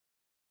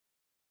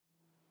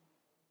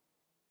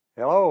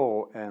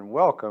Hello and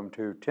welcome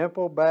to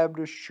Temple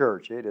Baptist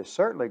Church. It is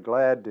certainly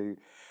good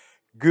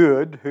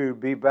to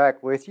be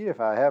back with you. If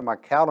I have my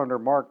calendar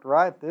marked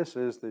right, this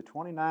is the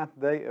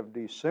 29th day of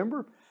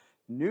December.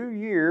 The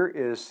year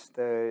is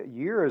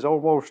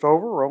almost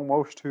over. We're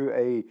almost to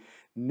a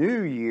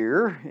new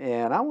year,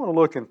 and I want to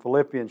look in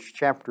Philippians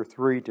chapter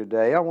 3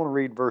 today. I want to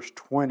read verse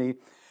 20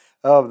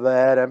 of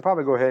that, and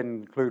probably go ahead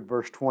and include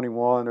verse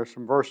 21. There's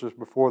some verses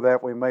before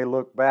that we may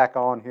look back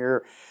on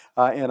here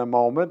in a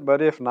moment,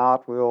 but if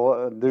not,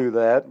 we'll do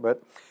that.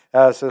 But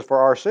it says, "For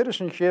our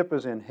citizenship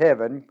is in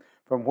heaven,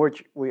 from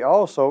which we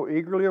also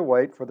eagerly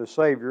await for the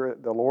Savior,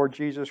 the Lord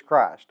Jesus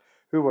Christ,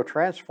 who will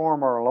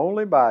transform our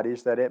lowly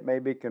bodies, that it may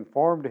be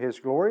conformed to His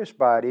glorious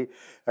body,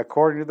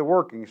 according to the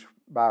workings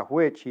by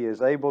which He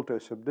is able to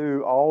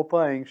subdue all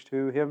things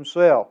to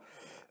Himself."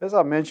 As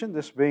I mentioned,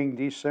 this being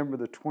December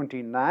the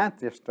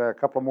 29th, just a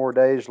couple more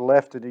days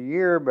left of the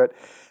year, but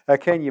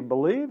can you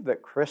believe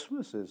that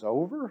Christmas is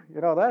over? You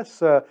know,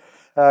 that's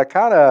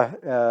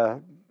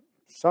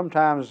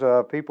sometimes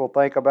people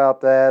think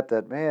about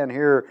that man,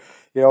 here,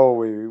 you know,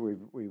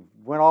 we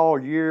went all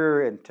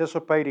year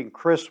anticipating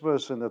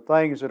Christmas and the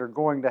things that are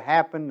going to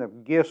happen, the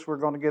gifts we're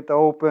going to get to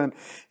open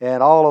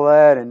and all of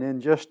that, and then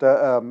just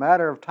a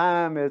matter of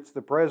time,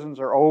 the presents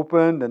are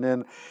opened, and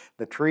then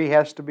the tree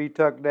has to be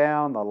tucked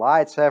down, the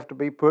lights have to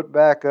be put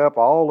back up,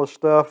 all the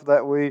stuff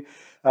that we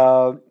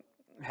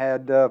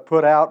had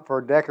put out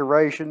for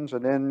decorations,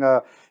 and then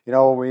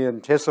we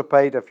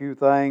anticipate a few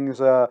things.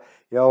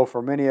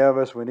 For many of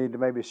us, we need to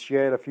maybe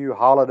shed a few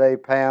holiday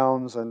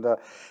pounds,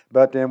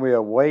 but then we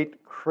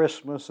await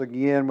Christmas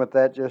again with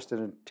that just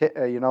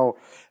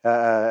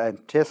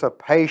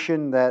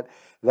anticipation that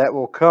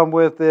will come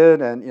with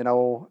it, and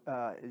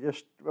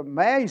just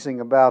amazing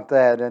about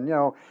that. And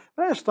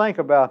let's think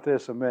about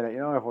this a minute.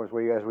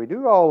 As we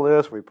do all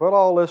this, we put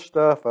all this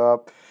stuff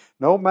up.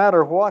 No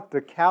matter what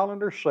the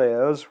calendar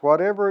says,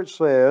 whatever it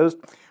says,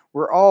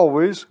 we're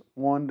always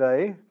one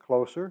day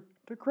closer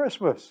to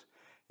Christmas.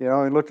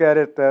 And look at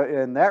it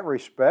in that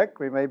respect.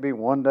 We may be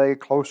one day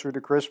closer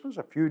to Christmas,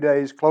 a few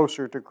days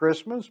closer to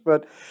Christmas,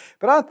 but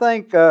I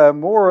think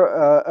more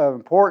of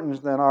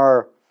importance than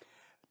our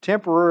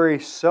temporary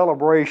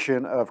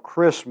celebration of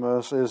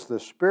Christmas is the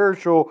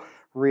spiritual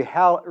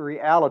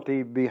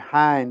reality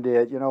behind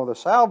it. The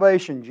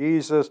salvation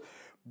Jesus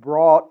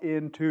brought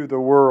into the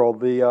world,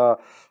 the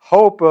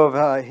hope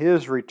of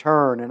His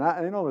return. And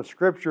the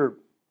Scripture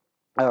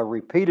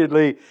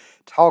repeatedly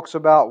talks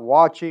about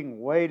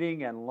watching,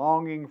 waiting, and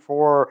longing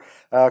for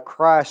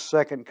Christ's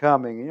second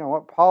coming.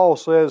 What Paul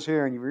says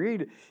here,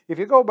 and if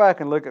you go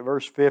back and look at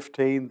verse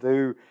 15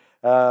 through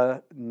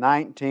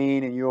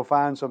 19, and you'll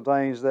find some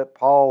things that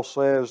Paul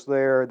says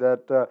there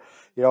that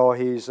what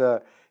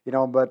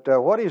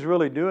he's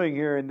really doing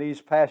here in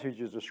these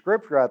passages of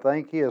Scripture, I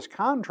think, he is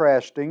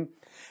contrasting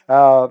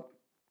the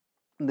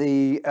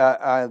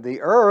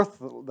earth,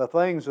 the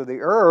things of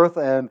the earth,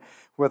 and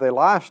with a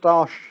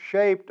lifestyle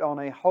shaped on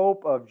a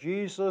hope of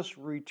Jesus'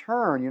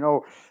 return.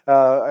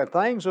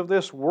 Things of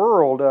this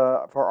world,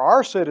 for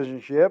our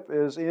citizenship,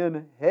 is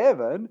in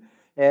heaven,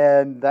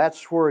 and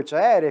that's where it's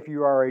at. If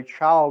you are a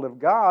child of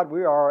God,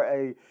 we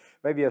are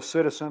maybe a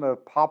citizen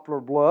of Poplar,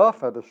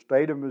 Bluff, of the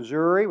state of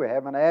Missouri. We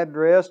have an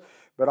address,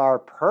 but our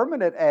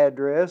permanent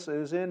address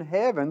is in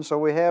heaven. So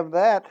we have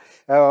that,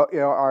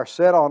 are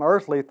set on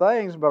earthly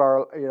things, but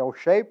are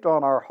shaped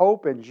on our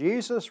hope in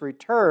Jesus'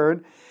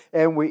 return,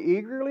 and we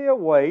eagerly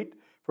await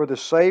for the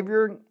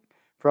Savior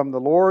from the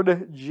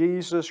Lord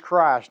Jesus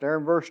Christ. There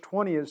in verse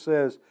 20 it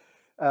says,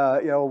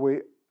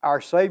 our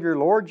Savior,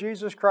 Lord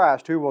Jesus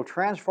Christ, who will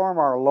transform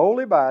our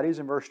lowly bodies,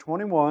 in verse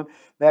 21,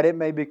 that it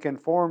may be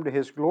conformed to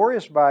His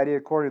glorious body,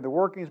 according to the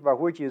workings by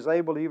which He is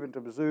able even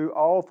to subdue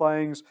all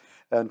things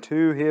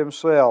unto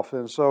Himself.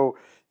 And so,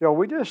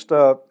 we just,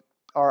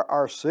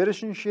 our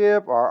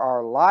citizenship,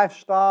 our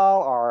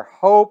lifestyle, our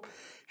hope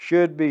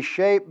should be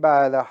shaped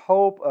by the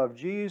hope of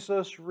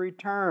Jesus'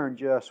 return,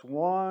 just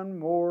one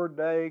more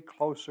day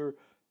closer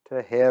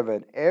to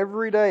heaven.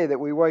 Every day that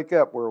we wake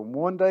up, we're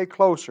one day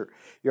closer.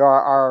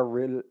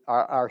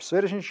 Our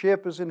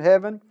citizenship is in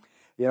heaven,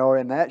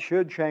 and that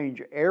should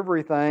change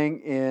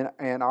everything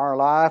in our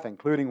life,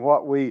 including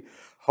what we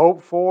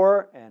hope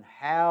for and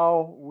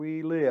how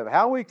we live,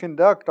 how we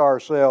conduct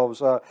ourselves.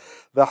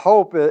 The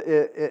hope,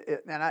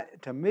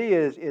 to me,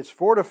 it's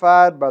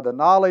fortified by the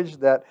knowledge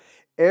that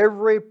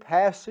every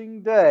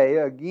passing day,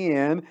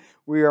 again,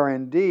 we are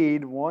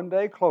indeed one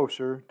day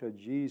closer to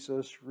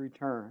Jesus'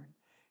 return.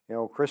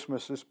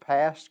 Christmas is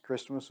past,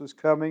 Christmas is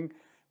coming,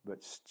 but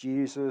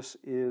Jesus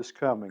is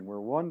coming.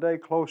 We're one day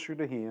closer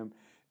to Him.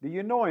 Do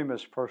you know Him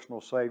as personal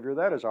Savior?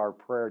 That is our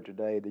prayer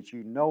today, that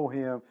you know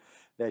Him,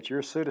 that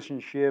your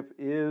citizenship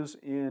is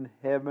in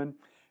heaven,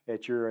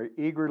 that you're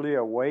eagerly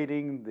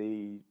awaiting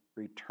the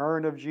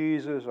return of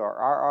Jesus or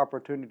our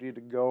opportunity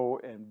to go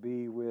and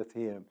be with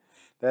Him.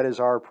 That is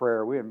our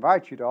prayer. We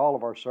invite you to all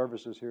of our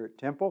services here at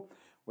Temple.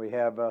 We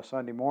have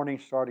Sunday morning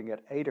starting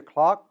at 8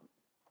 o'clock.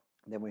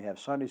 Then we have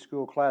Sunday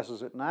school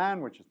classes at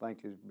 9, which I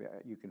think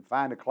you can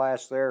find a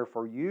class there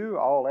for you,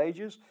 all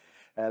ages.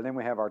 Then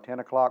we have our 10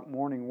 o'clock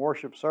morning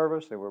worship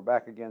service. Then we're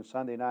back again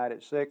Sunday night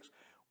at 6,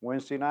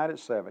 Wednesday night at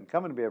 7.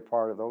 Come and be a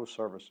part of those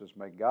services.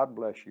 May God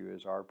bless you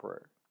is our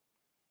prayer.